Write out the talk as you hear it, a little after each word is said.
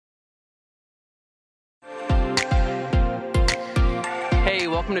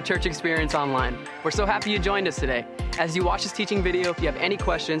welcome to Church Experience Online. We're so happy you joined us today. As you watch this teaching video, if you have any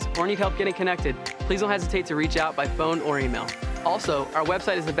questions or need help getting connected, please don't hesitate to reach out by phone or email. Also, our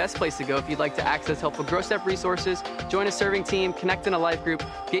website is the best place to go if you'd like to access helpful Grow Step resources, join a serving team, connect in a life group,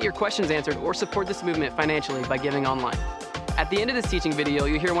 get your questions answered, or support this movement financially by giving online. At the end of this teaching video,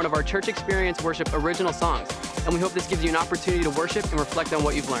 you'll hear one of our Church Experience Worship original songs, and we hope this gives you an opportunity to worship and reflect on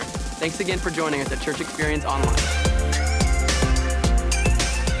what you've learned. Thanks again for joining us at Church Experience Online.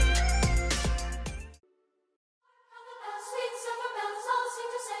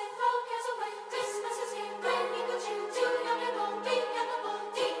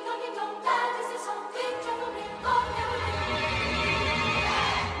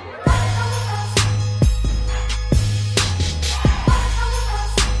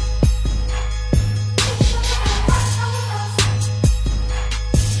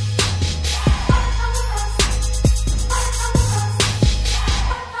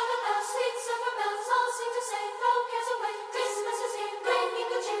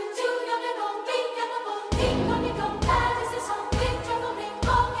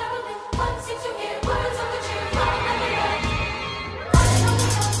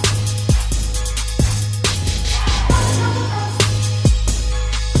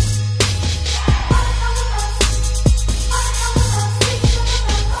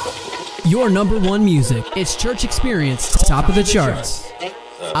 Your number one music. It's Church Experience, top of the charts.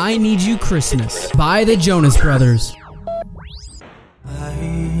 I Need You Christmas by the Jonas Brothers. I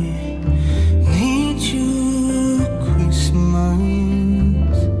need you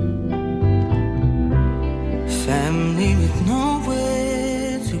Christmas. Family with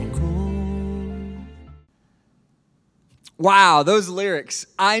nowhere to go. Wow, those lyrics.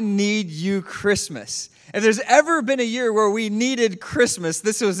 I need you Christmas. If there's ever been a year where we needed Christmas,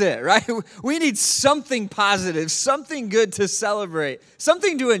 this was it, right? We need something positive, something good to celebrate,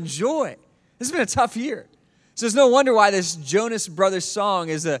 something to enjoy. This has been a tough year. So it's no wonder why this Jonas Brothers song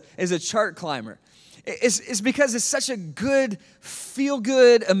is a chart climber. It's because it's such a good,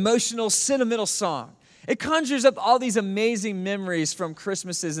 feel-good, emotional, sentimental song. It conjures up all these amazing memories from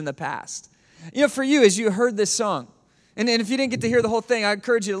Christmases in the past. You know, for you, as you heard this song, and if you didn't get to hear the whole thing, I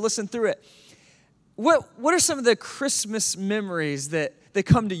encourage you to listen through it. What are some of the Christmas memories that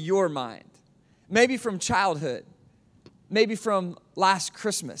come to your mind? Maybe from childhood, maybe from last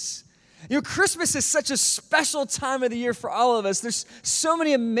Christmas. You know, Christmas is such a special time of the year for all of us. There's so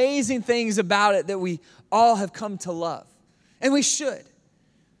many amazing things about it that we all have come to love, and we should.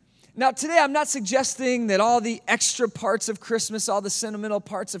 Now, today I'm not suggesting that all the extra parts of Christmas, all the sentimental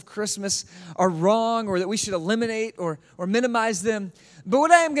parts of Christmas are wrong or that we should eliminate or minimize them. But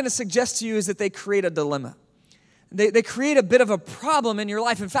what I am going to suggest to you is that they create a dilemma. They create a bit of a problem in your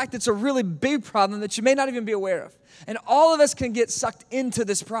life. In fact, it's a really big problem that you may not even be aware of. And all of us can get sucked into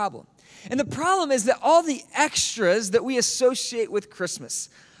this problem. And the problem is that all the extras that we associate with Christmas,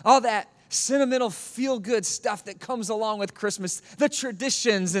 all that sentimental feel-good stuff that comes along with Christmas, the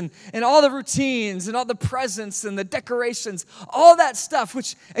traditions and all the routines and all the presents and the decorations, all that stuff,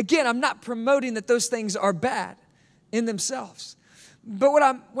 which, again, I'm not promoting that those things are bad in themselves. But what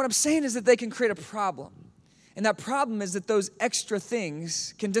I'm saying is that they can create a problem. And that problem is that those extra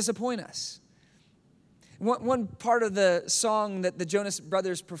things can disappoint us. One part of the song that the Jonas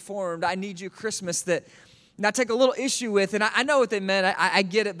Brothers performed, I Need You Christmas, that I take a little issue with, and I know what they meant, I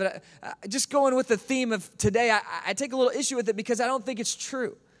get it, but just going with the theme of today, I take a little issue with it because I don't think it's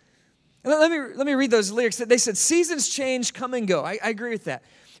true. And let me read those lyrics. They said, seasons change, come and go. I agree with that.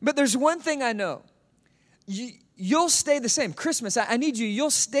 But there's one thing I know. You'll stay the same. Christmas, I need you.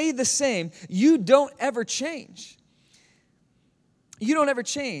 You'll stay the same. You don't ever change. You don't ever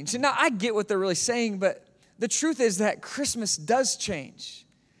change. And now I get what they're really saying, but the truth is that Christmas does change.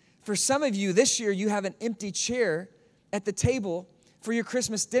 For some of you, this year, you have an empty chair at the table for your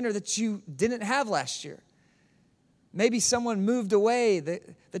Christmas dinner that you didn't have last year. Maybe someone moved away.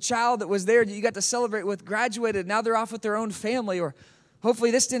 The child that was there that you got to celebrate with graduated. Now they're off with their own family. Or hopefully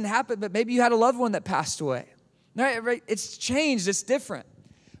this didn't happen, but maybe you had a loved one that passed away. Right? It's changed. It's different.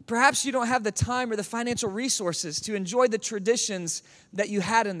 Perhaps you don't have the time or the financial resources to enjoy the traditions that you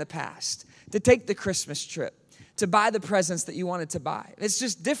had in the past, to take the Christmas trip, to buy the presents that you wanted to buy. It's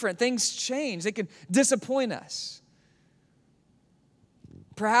just different. Things change. They can disappoint us.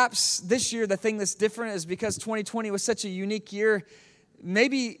 Perhaps this year the thing that's different is because 2020 was such a unique year,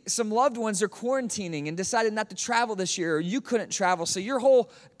 maybe some loved ones are quarantining and decided not to travel this year, or you couldn't travel, so your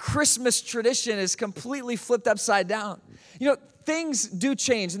whole Christmas tradition is completely flipped upside down. Things do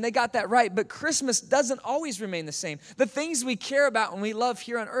change, and they got that right, but Christmas doesn't always remain the same. The things we care about and we love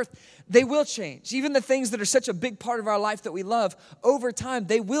here on earth, they will change. Even the things that are such a big part of our life that we love, over time,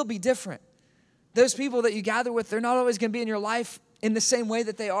 they will be different. Those people that you gather with, they're not always going to be in your life in the same way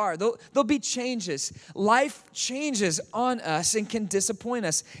that they are. There'll be changes. Life changes on us and can disappoint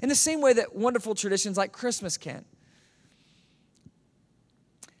us in the same way that wonderful traditions like Christmas can.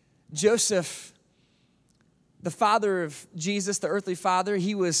 Joseph, the father of Jesus, the earthly father,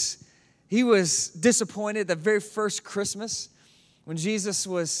 he was disappointed the very first Christmas when Jesus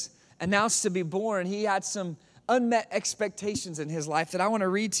was announced to be born. He had some unmet expectations in his life that I want to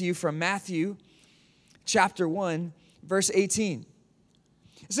read to you from Matthew chapter 1, verse 18.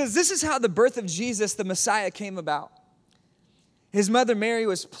 It says, "This is how the birth of Jesus, the Messiah, came about. His mother Mary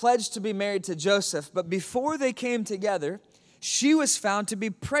was pledged to be married to Joseph, but before they came together, she was found to be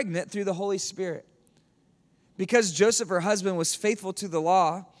pregnant through the Holy Spirit. Because Joseph, her husband, was faithful to the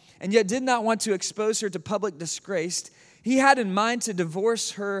law and yet did not want to expose her to public disgrace, he had in mind to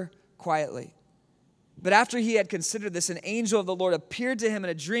divorce her quietly. But after he had considered this, an angel of the Lord appeared to him in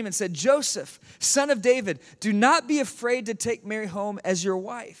a dream and said, 'Joseph, son of David, do not be afraid to take Mary home as your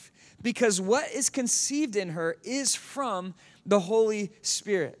wife, because what is conceived in her is from the Holy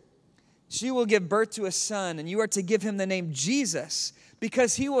Spirit. She will give birth to a son, and you are to give him the name Jesus,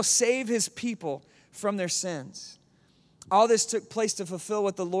 because he will save his people from their sins.' All this took place to fulfill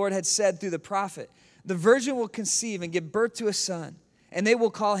what the Lord had said through the prophet. The virgin will conceive and give birth to a son, and they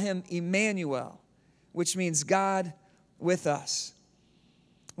will call him Emmanuel, which means God with us."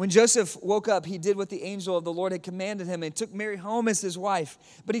 When Joseph woke up, he did what the angel of the Lord had commanded him and took Mary home as his wife.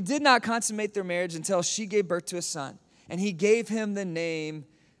 But he did not consummate their marriage until she gave birth to a son, and he gave him the name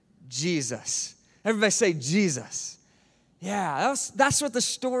Jesus. Everybody say Jesus. Yeah, that's what the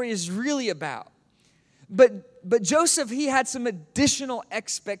story is really about. But Joseph, he had some additional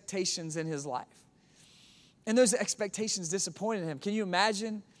expectations in his life. And those expectations disappointed him. Can you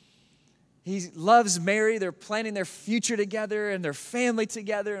imagine? He loves Mary. They're planning their future together and their family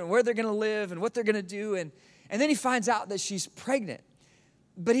together and where they're going to live and what they're going to do. And then he finds out that she's pregnant.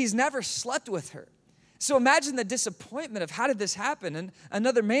 But he's never slept with her. So imagine the disappointment of how did this happen? And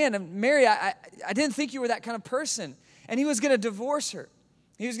another man, and Mary, I didn't think you were that kind of person. And he was going to divorce her.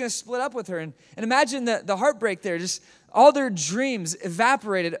 He was going to split up with her. And imagine the heartbreak there. Just all their dreams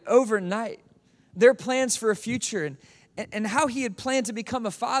evaporated overnight. Their plans for a future and how he had planned to become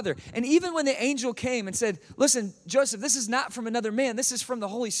a father. And even when the angel came and said, "Listen, Joseph, this is not from another man. This is from the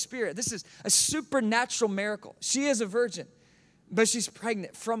Holy Spirit. This is a supernatural miracle. She is a virgin, but she's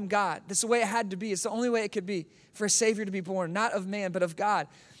pregnant from God. This is the way it had to be. It's the only way it could be for a Savior to be born, not of man, but of God.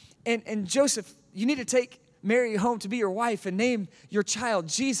 And Joseph, you need to take Mary home to be your wife and name your child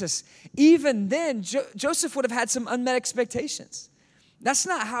Jesus." Even then, Joseph would have had some unmet expectations. That's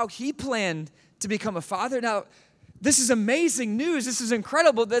not how he planned to become a father. Now, this is amazing news. This is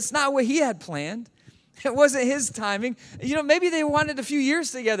incredible. That's not what he had planned. It wasn't his timing. Maybe they wanted a few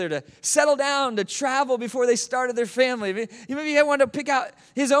years together to settle down, to travel before they started their family. Maybe he wanted to pick out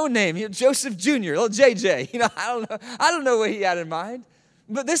his own name, Joseph Jr., little JJ. I don't know what he had in mind.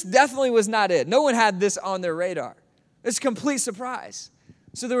 But this definitely was not it. No one had this on their radar. It's a complete surprise.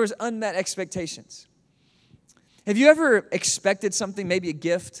 So there was unmet expectations. Have you ever expected something, maybe a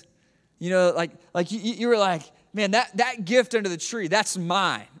gift? You were like, man, that gift under the tree, that's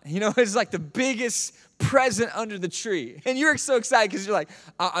mine. It's like the biggest present under the tree. And you're so excited because you're like,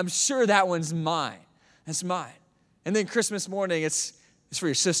 I'm sure that one's mine. That's mine. And then Christmas morning, it's for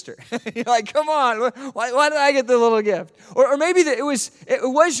your sister. You're like, come on, why did I get the little gift? Or maybe it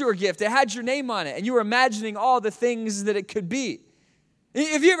was your gift. It had your name on it, and you were imagining all the things that it could be.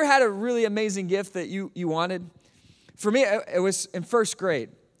 Have you ever had a really amazing gift that you wanted? For me, it was in first grade.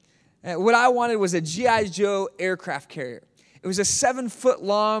 What I wanted was a G.I. Joe aircraft carrier. It was a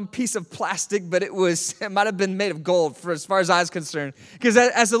 7-foot-long piece of plastic, but it might have been made of gold as far as I was concerned. Because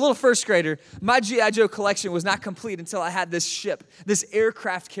as a little first grader, my G.I. Joe collection was not complete until I had this ship, this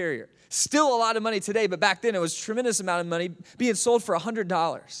aircraft carrier. Still a lot of money today, but back then it was a tremendous amount of money being sold for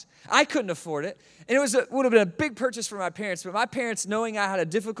 $100. I couldn't afford it, and it would have been a big purchase for my parents. But my parents, knowing I had a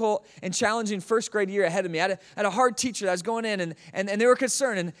difficult and challenging first grade year ahead of me, I had a hard teacher that I was going in, and they were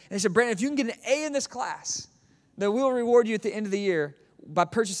concerned. And they said, "Brandon, if you can get an A in this class, then we'll reward you at the end of the year by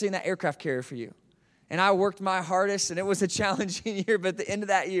purchasing that aircraft carrier for you." And I worked my hardest, and it was a challenging year. But at the end of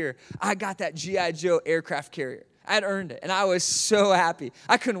that year, I got that G.I. Joe aircraft carrier. I had earned it, and I was so happy.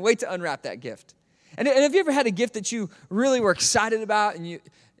 I couldn't wait to unwrap that gift. And have you ever had a gift that you really were excited about and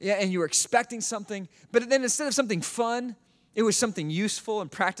you were expecting something, but then instead of something fun, it was something useful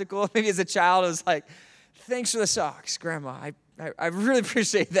and practical? Maybe as a child, it was like, thanks for the socks, Grandma. I really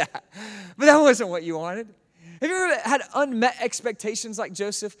appreciate that. But that wasn't what you wanted. Have you ever had unmet expectations like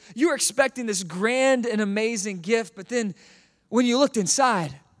Joseph? You were expecting this grand and amazing gift, but then when you looked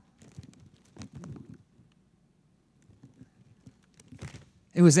inside,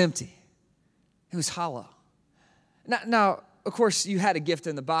 it was empty. It was hollow. Now, of course, you had a gift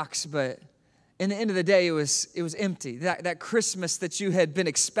in the box, but in the end of the day, it was empty. That Christmas that you had been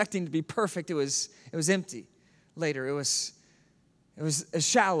expecting to be perfect, it was empty. Later, it was a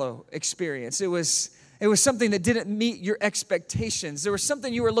shallow experience. It was something that didn't meet your expectations. There was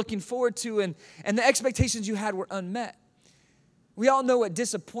something you were looking forward to, and the expectations you had were unmet. We all know what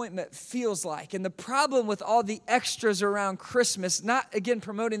disappointment feels like. And the problem with all the extras around Christmas, not again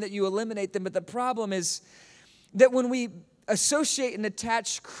promoting that you eliminate them, but the problem is that when we associate and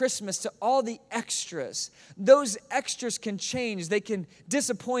attach Christmas to all the extras, those extras can change. They can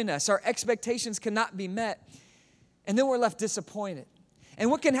disappoint us. Our expectations cannot be met. And then we're left disappointed.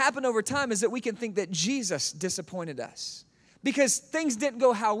 And what can happen over time is that we can think that Jesus disappointed us because things didn't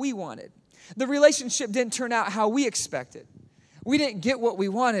go how we wanted. The relationship didn't turn out how we expected. We didn't get what we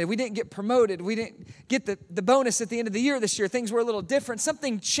wanted. We didn't get promoted. We didn't get the bonus at the end of the year this year. Things were a little different.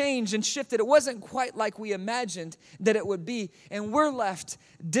 Something changed and shifted. It wasn't quite like we imagined that it would be. And we're left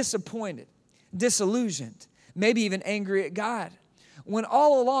disappointed, disillusioned, maybe even angry at God. When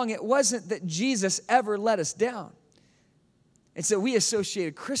all along it wasn't that Jesus ever let us down. It's that we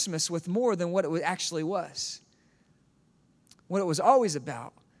associated Christmas with more than what it actually was. What it was always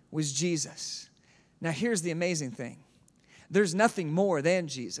about was Jesus. Now here's the amazing thing. There's nothing more than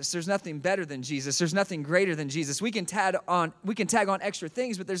Jesus. There's nothing better than Jesus. There's nothing greater than Jesus. We can tag on extra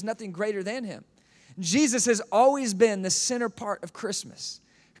things, but there's nothing greater than him. Jesus has always been the center part of Christmas.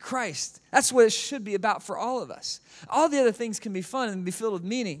 Christ. That's what it should be about for all of us. All the other things can be fun and be filled with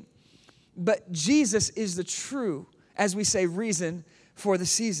meaning, but Jesus is the true, as we say, reason for the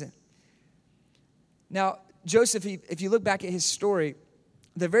season. Now, Joseph, if you look back at his story,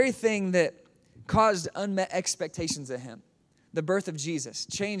 the very thing that caused unmet expectations of him, the birth of Jesus,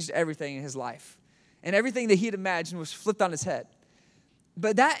 changed everything in his life. And everything that he'd imagined was flipped on his head.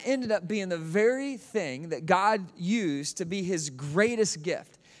 But that ended up being the very thing that God used to be his greatest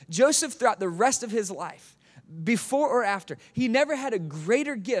gift. Joseph, throughout the rest of his life, before or after, he never had a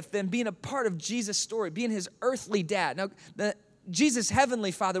greater gift than being a part of Jesus' story, being his earthly dad. Now, Jesus'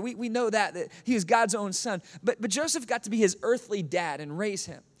 heavenly father, we know that he was God's own son. But Joseph got to be his earthly dad and raise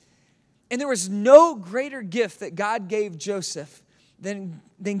him. And there was no greater gift that God gave Joseph than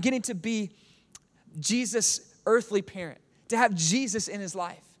getting to be Jesus' earthly parent, to have Jesus in his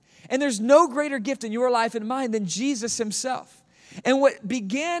life. And there's no greater gift in your life and mine than Jesus himself. And what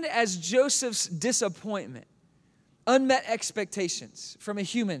began as Joseph's disappointment, unmet expectations from a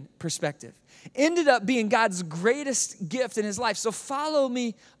human perspective, ended up being God's greatest gift in his life. So follow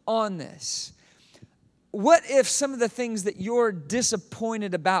me on this. What if some of the things that you're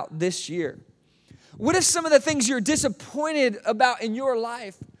disappointed about this year, what if some of the things you're disappointed about in your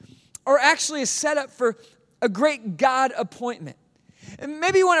life are actually a setup for a great God appointment? And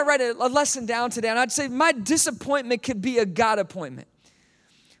maybe you want to write a lesson down today, and I'd say my disappointment could be a God appointment.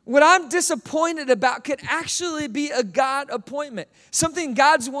 What I'm disappointed about could actually be a God appointment, something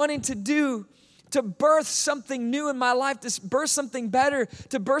God's wanting to do to birth something new in my life, to birth something better,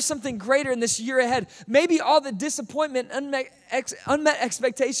 to birth something greater in this year ahead. Maybe all the disappointment, unmet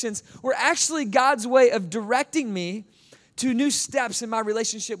expectations were actually God's way of directing me to new steps in my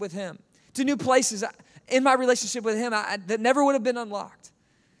relationship with him, to new places in my relationship with him that never would have been unlocked.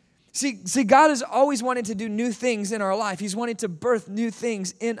 See, God is always wanting to do new things in our life. He's wanting to birth new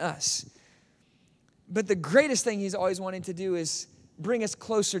things in us. But the greatest thing he's always wanting to do is bring us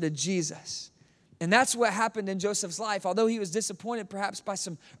closer to Jesus. And that's what happened in Joseph's life. Although he was disappointed perhaps by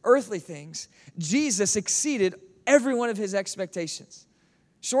some earthly things, Jesus exceeded every one of his expectations,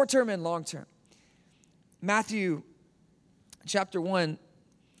 short-term and long-term. Matthew chapter 1,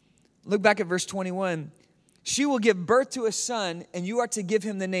 look back at verse 21. She will give birth to a son, and you are to give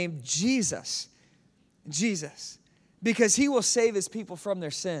him the name Jesus. Jesus, because he will save his people from their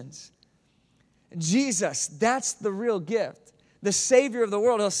sins. Jesus, that's the real gift. The Savior of the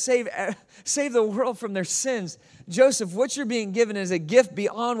world. He'll save the world from their sins. Joseph, what you're being given is a gift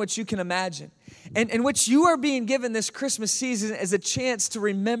beyond what you can imagine. And what you are being given this Christmas season is a chance to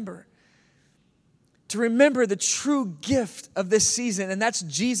remember the true gift of this season, and that's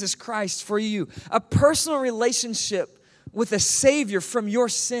Jesus Christ for you. A personal relationship with a Savior from your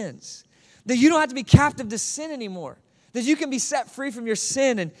sins. That you don't have to be captive to sin anymore. That you can be set free from your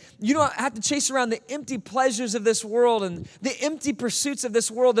sin and you don't have to chase around the empty pleasures of this world and the empty pursuits of this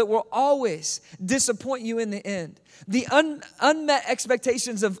world that will always disappoint you in the end. The unmet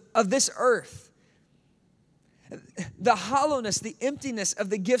expectations of this earth. The hollowness, the emptiness of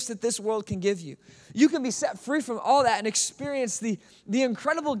the gifts that this world can give you. You can be set free from all that and experience the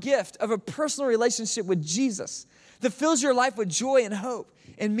incredible gift of a personal relationship with Jesus that fills your life with joy and hope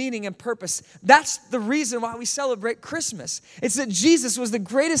and meaning and purpose. That's the reason why we celebrate Christmas. It's that Jesus was the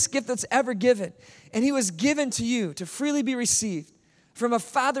greatest gift that's ever given. And he was given to you to freely be received from a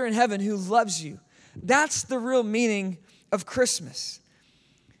Father in heaven who loves you. That's the real meaning of Christmas.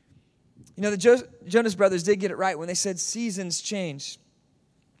 You know, the Jonas Brothers did get it right when they said seasons change,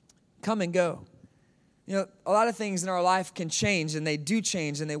 come and go. You know, a lot of things in our life can change, and they do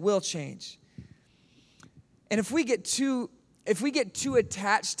change, and they will change. And if we get too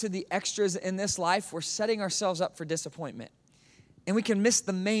attached to the extras in this life, we're setting ourselves up for disappointment. And we can miss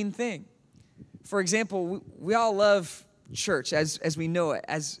the main thing. For example, we all love church as we know it,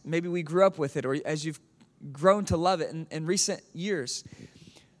 as maybe we grew up with it, or as you've grown to love it in recent years.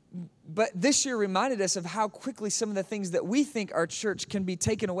 But this year reminded us of how quickly some of the things that we think are church can be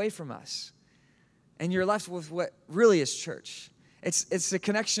taken away from us. And you're left with what really is church. It's a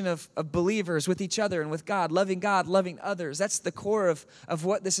connection of believers with each other and with God, loving others. That's the core of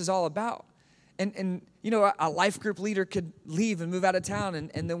what this is all about. And you know, a life group leader could leave and move out of town,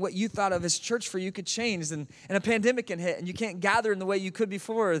 and then what you thought of as church for you could change, and a pandemic can hit, and you can't gather in the way you could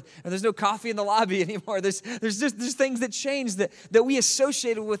before, and there's no coffee in the lobby anymore. There's things that change that we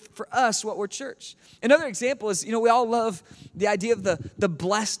associated with, for us, what we're church. Another example is, you know, we all love the idea of the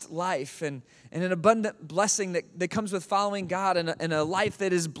blessed life, and an abundant blessing that comes with following God, and a life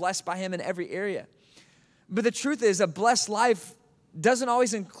that is blessed by him in every area. But the truth is, a blessed life doesn't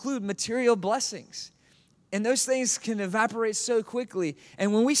always include material blessings. And those things can evaporate so quickly.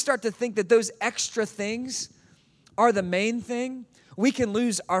 And when we start to think that those extra things are the main thing, we can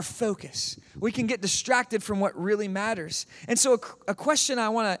lose our focus. We can get distracted from what really matters. And so a question I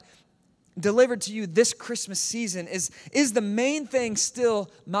want to deliver to you this Christmas season is the main thing still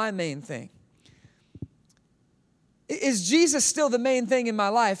my main thing? Is Jesus still the main thing in my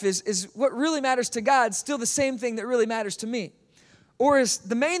life? Is what really matters to God still the same thing that really matters to me? Or is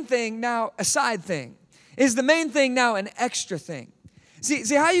the main thing now a side thing? Is the main thing now an extra thing?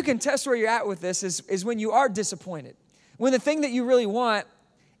 See how you can test where you're at with this is when you are disappointed. When the thing that you really want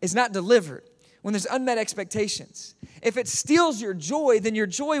is not delivered. When there's unmet expectations. If it steals your joy, then your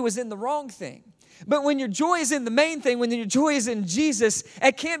joy was in the wrong thing. But when your joy is in the main thing, when your joy is in Jesus,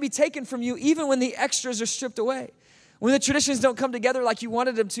 it can't be taken from you even when the extras are stripped away. When the traditions don't come together like you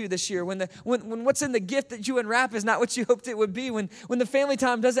wanted them to this year, when what's in the gift that you unwrap is not what you hoped it would be, when the family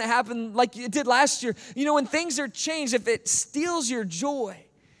time doesn't happen like it did last year, you know, when things are changed, if it steals your joy,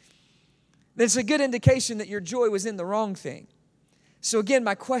 then it's a good indication that your joy was in the wrong thing. So again,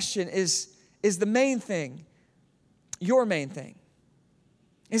 my question is the main thing your main thing?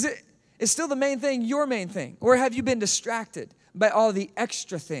 Is still the main thing your main thing? Or have you been distracted by all the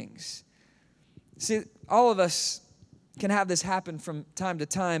extra things? See, all of us can have this happen from time to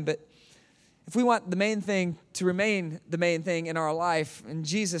time, but if we want the main thing to remain the main thing in our life and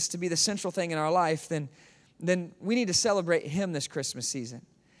Jesus to be the central thing in our life, then we need to celebrate him this Christmas season.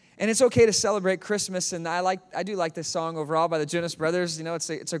 And it's okay to celebrate Christmas, and I do like this song overall by the Jonas Brothers. You know, it's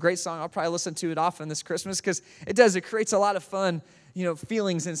a great song. I'll probably listen to it often this Christmas because it creates a lot of fun, you know,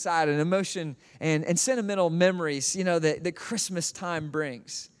 feelings inside and emotion and sentimental memories, you know, that Christmas time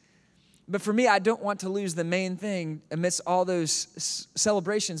brings. But for me, I don't want to lose the main thing amidst all those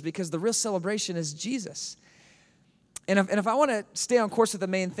celebrations because the real celebration is Jesus. And if I want to stay on course with the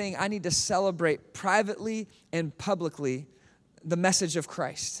main thing, I need to celebrate privately and publicly the message of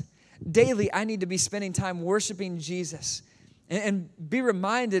Christ. Daily, I need to be spending time worshiping Jesus and be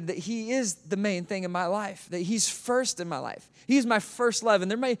reminded that he is the main thing in my life, that he's first in my life. He's my first love.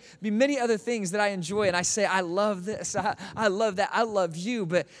 And there may be many other things that I enjoy, and I say, I love this, I love that, I love you,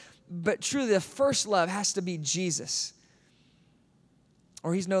 but truly, the first love has to be Jesus,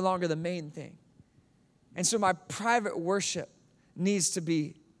 or he's no longer the main thing. And so my private worship needs to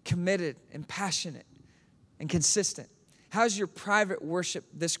be committed and passionate and consistent. How's your private worship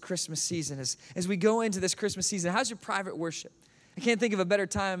this Christmas season? As we go into this Christmas season, how's your private worship? I can't think of a better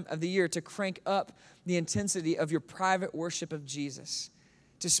time of the year to crank up the intensity of your private worship of Jesus,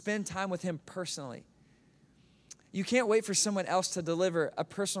 to spend time with him personally. You can't wait for someone else to deliver a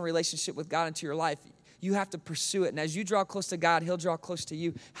personal relationship with God into your life. You have to pursue it. And as you draw close to God, he'll draw close to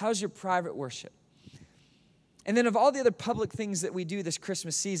you. How's your private worship? And then of all the other public things that we do this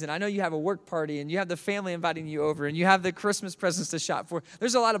Christmas season, I know you have a work party and you have the family inviting you over and you have the Christmas presents to shop for.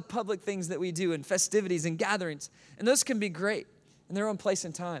 There's a lot of public things that we do and festivities and gatherings. And those can be great in their own place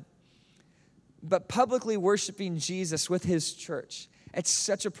and time. But publicly worshiping Jesus with his church, it's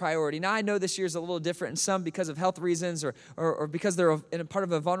such a priority. Now, I know this year is a little different in some because of health reasons or because they're in a part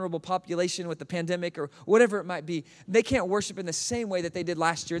of a vulnerable population with the pandemic or whatever it might be. They can't worship in the same way that they did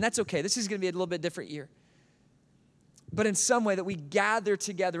last year, and that's okay. This is going to be a little bit different year. But in some way that we gather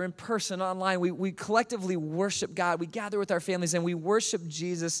together in person, online, we collectively worship God. We gather with our families and we worship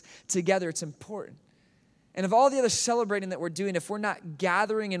Jesus together. It's important. And of all the other celebrating that we're doing, if we're not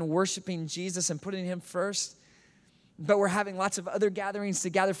gathering and worshiping Jesus and putting him first, but we're having lots of other gatherings to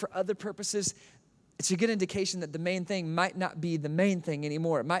gather for other purposes, it's a good indication that the main thing might not be the main thing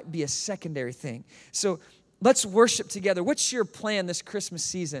anymore. It might be a secondary thing. So let's worship together. What's your plan this Christmas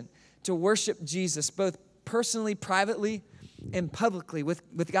season to worship Jesus, both personally, privately, and publicly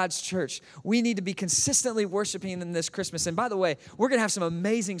with God's church? We need to be consistently worshiping in this Christmas. And by the way, we're going to have some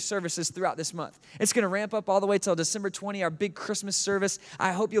amazing services throughout this month. It's going to ramp up all the way till December 20, our big Christmas service.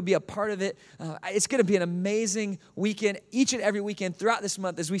 I hope you'll be a part of it. It's going to be an amazing weekend, each and every weekend throughout this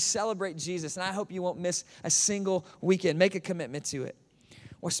month as we celebrate Jesus. And I hope you won't miss a single weekend. Make a commitment to it.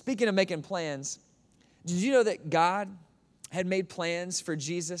 Well, speaking of making plans, did you know that God had made plans for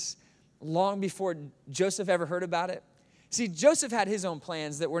Jesus long before Joseph ever heard about it? See, Joseph had his own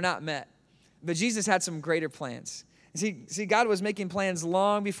plans that were not met, but Jesus had some greater plans. See, God was making plans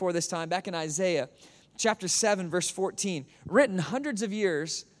long before this time, back in Isaiah chapter 7, verse 14, written hundreds of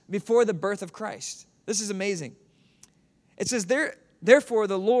years before the birth of Christ. This is amazing. It says, therefore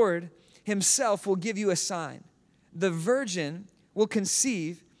the Lord himself will give you a sign. The virgin will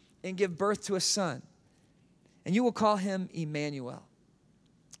conceive and give birth to a son, and you will call him Emmanuel.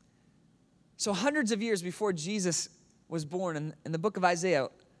 So hundreds of years before Jesus was born, in the book of Isaiah,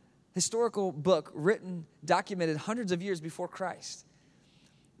 historical book written, documented hundreds of years before Christ,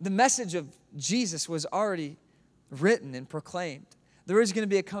 the message of Jesus was already written and proclaimed. There was going to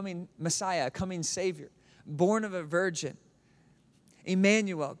be a coming Messiah, a coming Savior, born of a virgin.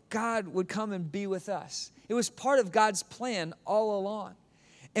 Emmanuel, God would come and be with us. It was part of God's plan all along.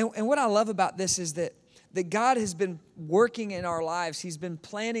 And what I love about this is that God has been working in our lives. He's been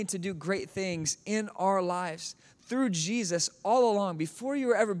planning to do great things in our lives through Jesus all along. Before you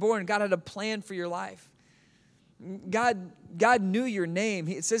were ever born, God had a plan for your life. God knew your name.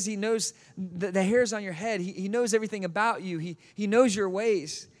 It says he knows the hairs on your head. He knows everything about you. He knows your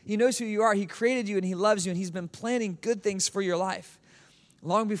ways. He knows who you are. He created you and he loves you, and he's been planning good things for your life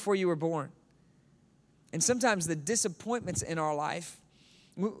long before you were born. And sometimes the disappointments in our life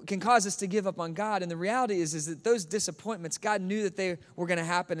can cause us to give up on God. And the reality is that those disappointments, God knew that they were going to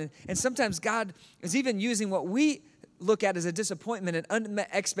happen. And sometimes God is even using what we look at as a disappointment, an unmet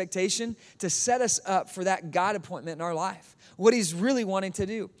expectation, to set us up for that God appointment in our life, what he's really wanting to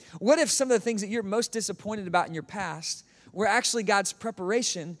do. What if some of the things that you're most disappointed about in your past were actually God's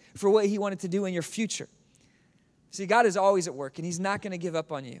preparation for what he wanted to do in your future? See, God is always at work, and he's not going to give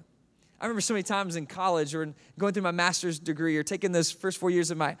up on you. I remember so many times in college or going through my master's degree or taking those first 4 years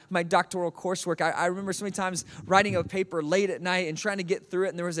of my doctoral coursework, I remember so many times writing a paper late at night and trying to get through it,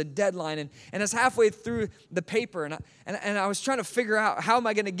 and there was a deadline. And I was halfway through the paper, and I was trying to figure out, how am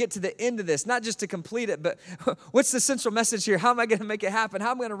I going to get to the end of this? Not just to complete it, but what's the central message here? How am I going to make it happen?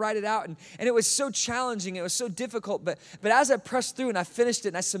 How am I going to write it out? And it was so challenging. It was so difficult. But as I pressed through and I finished it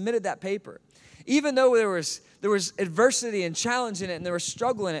and I submitted that paper, even though there was adversity and challenge in it and there was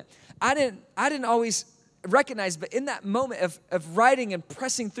struggle in it, I didn't always recognize, but in that moment of writing and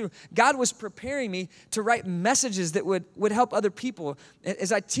pressing through, God was preparing me to write messages that would help other people.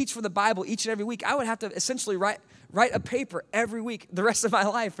 As I teach from the Bible each and every week, I would have to essentially write a paper every week the rest of my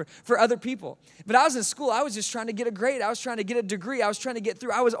life for other people. But I was in school. I was just trying to get a grade. I was trying to get a degree. I was trying to get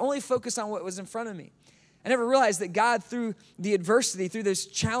through. I was only focused on what was in front of me. I never realized that God, through the adversity, through those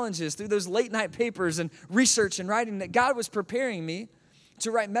challenges, through those late night papers and research and writing, that God was preparing me to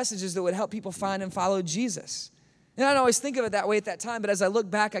write messages that would help people find and follow Jesus. And I didn't always think of it that way at that time, but as I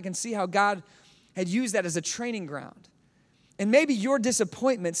look back, I can see how God had used that as a training ground. And maybe your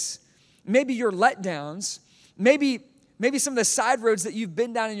disappointments, maybe your letdowns, maybe some of the side roads that you've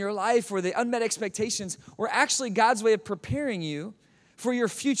been down in your life or the unmet expectations were actually God's way of preparing you for your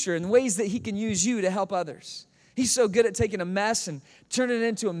future and ways that he can use you to help others. He's so good at taking a mess and turning it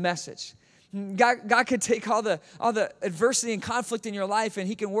into a message. God could take all the adversity and conflict in your life, and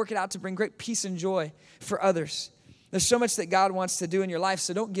he can work it out to bring great peace and joy for others. There's so much that God wants to do in your life,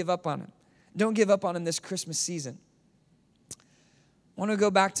 so don't give up on him. Don't give up on him this Christmas season. I want to go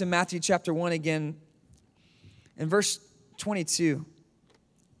back to Matthew chapter 1 again. In verse 22,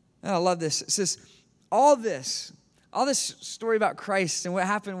 and I love this. It says, all this story about Christ and what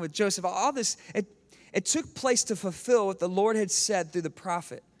happened with Joseph, all this, it took place to fulfill what the Lord had said through the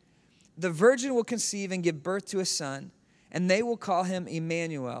prophet. The virgin will conceive and give birth to a son, and they will call him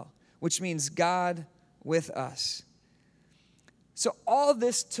Emmanuel, which means God with us. So all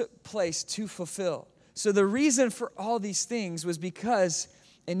this took place to fulfill. So the reason for all these things was because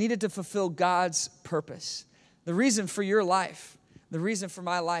it needed to fulfill God's purpose. The reason for your life, the reason for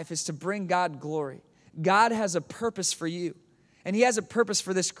my life is to bring God glory. God has a purpose for you. And he has a purpose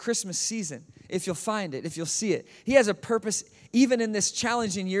for this Christmas season, if you'll find it, if you'll see it. He has a purpose even in this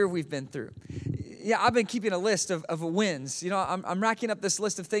challenging year we've been through. Yeah, I've been keeping a list of wins. You know, I'm racking up this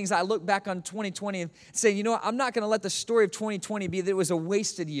list of things. I look back on 2020 and say, you know what, I'm not going to let the story of 2020 be that it was a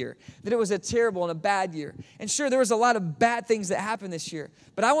wasted year, that it was a terrible and a bad year. And sure, there was a lot of bad things that happened this year.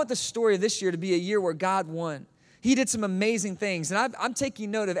 But I want the story of this year to be a year where God won. He did some amazing things. And I'm taking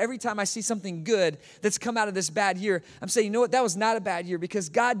note of every time I see something good that's come out of this bad year, I'm saying, you know what, that was not a bad year because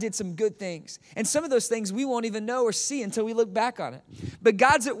God did some good things. And some of those things we won't even know or see until we look back on it. But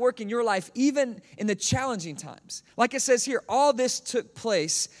God's at work in your life, even in the challenging times. Like it says here, all this took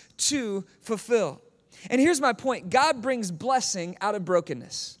place to fulfill. And here's my point. God brings blessing out of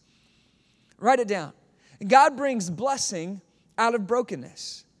brokenness. Write it down. God brings blessing out of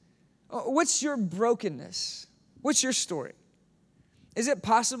brokenness. What's your brokenness? What's your story? Is it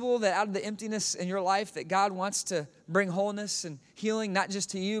possible that out of the emptiness in your life that God wants to bring wholeness and healing, not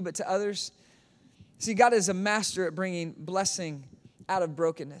just to you, but to others? See, God is a master at bringing blessing out of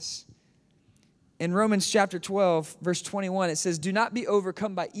brokenness. In Romans chapter 12, verse 21, it says, do not be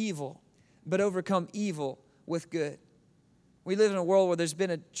overcome by evil, but overcome evil with good. We live in a world where there's been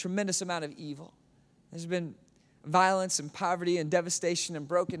a tremendous amount of evil. There's been violence and poverty and devastation and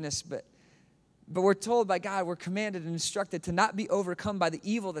brokenness, but we're told by God, we're commanded and instructed to not be overcome by the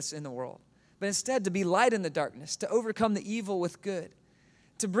evil that's in the world, but instead to be light in the darkness, to overcome the evil with good,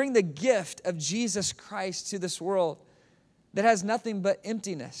 to bring the gift of Jesus Christ to this world that has nothing but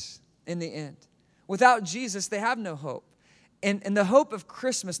emptiness in the end. Without Jesus, they have no hope. And the hope of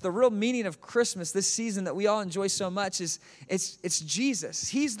Christmas, the real meaning of Christmas, this season that we all enjoy so much, is it's Jesus.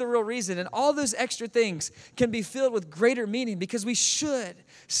 He's the real reason. And all those extra things can be filled with greater meaning because we should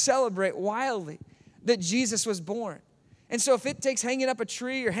celebrate wildly that Jesus was born. And so if it takes hanging up a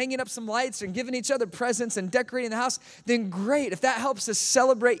tree or hanging up some lights and giving each other presents and decorating the house, then great. If that helps us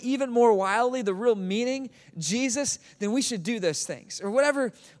celebrate even more wildly the real meaning, Jesus, then we should do those things. Or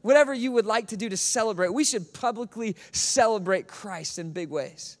whatever you would like to do to celebrate, we should publicly celebrate Christ in big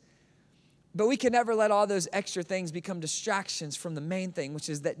ways. But we can never let all those extra things become distractions from the main thing, which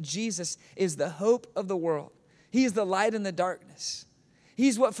is that Jesus is the hope of the world. He is the light in the darkness.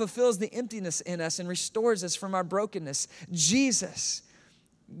 He's what fulfills the emptiness in us and restores us from our brokenness. Jesus,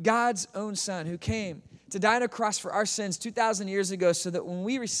 God's own Son, who came to die on a cross for our sins 2,000 years ago so that when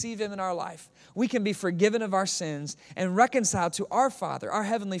we receive him in our life, we can be forgiven of our sins and reconciled to our Father, our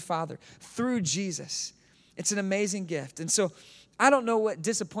Heavenly Father, through Jesus. It's an amazing gift. And so I don't know what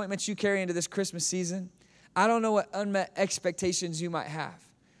disappointments you carry into this Christmas season. I don't know what unmet expectations you might have.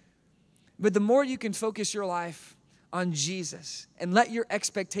 But the more you can focus your life on Jesus and let your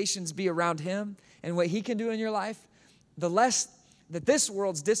expectations be around him and what he can do in your life, the less that this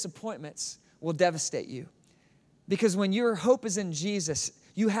world's disappointments will devastate you. Because when your hope is in Jesus,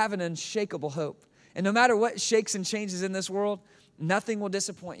 you have an unshakable hope. And no matter what shakes and changes in this world, nothing will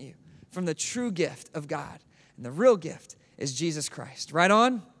disappoint you from the true gift of God. And the real gift is Jesus Christ. Right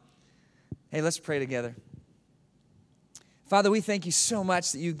on? Hey, let's pray together. Father, we thank you so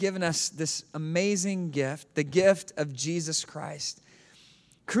much that you've given us this amazing gift, the gift of Jesus Christ,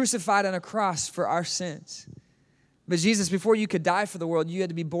 crucified on a cross for our sins. But Jesus, before you could die for the world, you had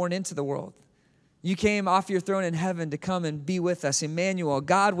to be born into the world. You came off your throne in heaven to come and be with us, Emmanuel,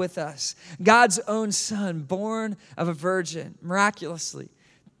 God with us, God's own Son, born of a virgin, miraculously,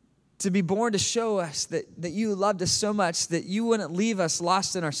 to be born to show us that you loved us so much that you wouldn't leave us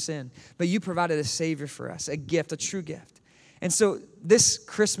lost in our sin, but you provided a Savior for us, a gift, a true gift. And so this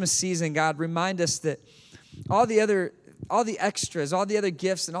Christmas season, God, remind us that all the extras, all the other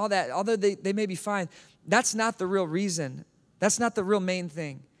gifts and all that, although they may be fine, that's not the real reason. That's not the real main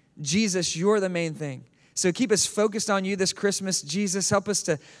thing. Jesus, you're the main thing. So keep us focused on you this Christmas. Jesus, help us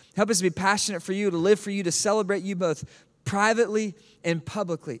to be passionate for you, to live for you, to celebrate you both privately and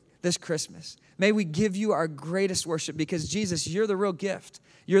publicly this Christmas. May we give you our greatest worship because, Jesus, you're the real gift.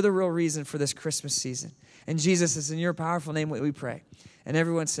 You're the real reason for this Christmas season. And Jesus, it's in your powerful name that we pray. And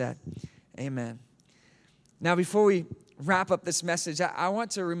everyone said, amen. Now, before we wrap up this message, I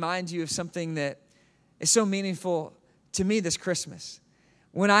want to remind you of something that is so meaningful to me this Christmas.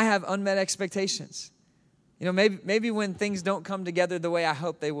 When I have unmet expectations, maybe when things don't come together the way I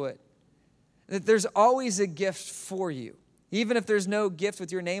hope they would, that there's always a gift for you. Even if there's no gift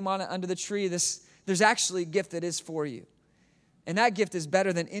with your name on it under the tree, there's actually a gift that is for you. And that gift is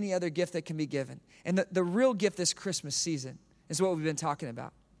better than any other gift that can be given. And the real gift this Christmas season is what we've been talking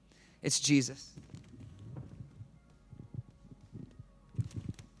about. It's Jesus.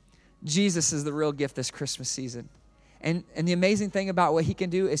 Jesus is the real gift this Christmas season. And the amazing thing about what he can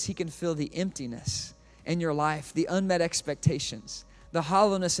do is he can fill the emptiness in your life, the unmet expectations, the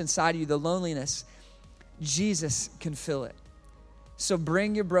hollowness inside of you, the loneliness. Jesus can fill it. So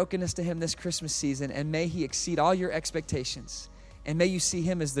bring your brokenness to him this Christmas season, and may he exceed all your expectations. And may you see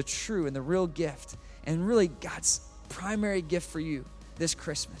him as the true and the real gift, and really God's primary gift for you this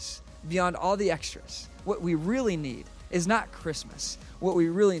Christmas, beyond all the extras. What we really need is not Christmas. What we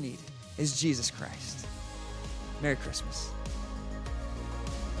really need is Jesus Christ. Merry Christmas.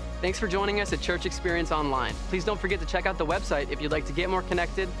 Thanks for joining us at Church Experience Online. Please don't forget to check out the website if you'd like to get more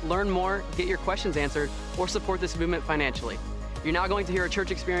connected, learn more, get your questions answered, or support this movement financially. You're now going to hear a Church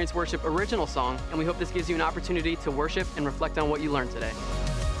Experience Worship original song, and we hope this gives you an opportunity to worship and reflect on what you learned today.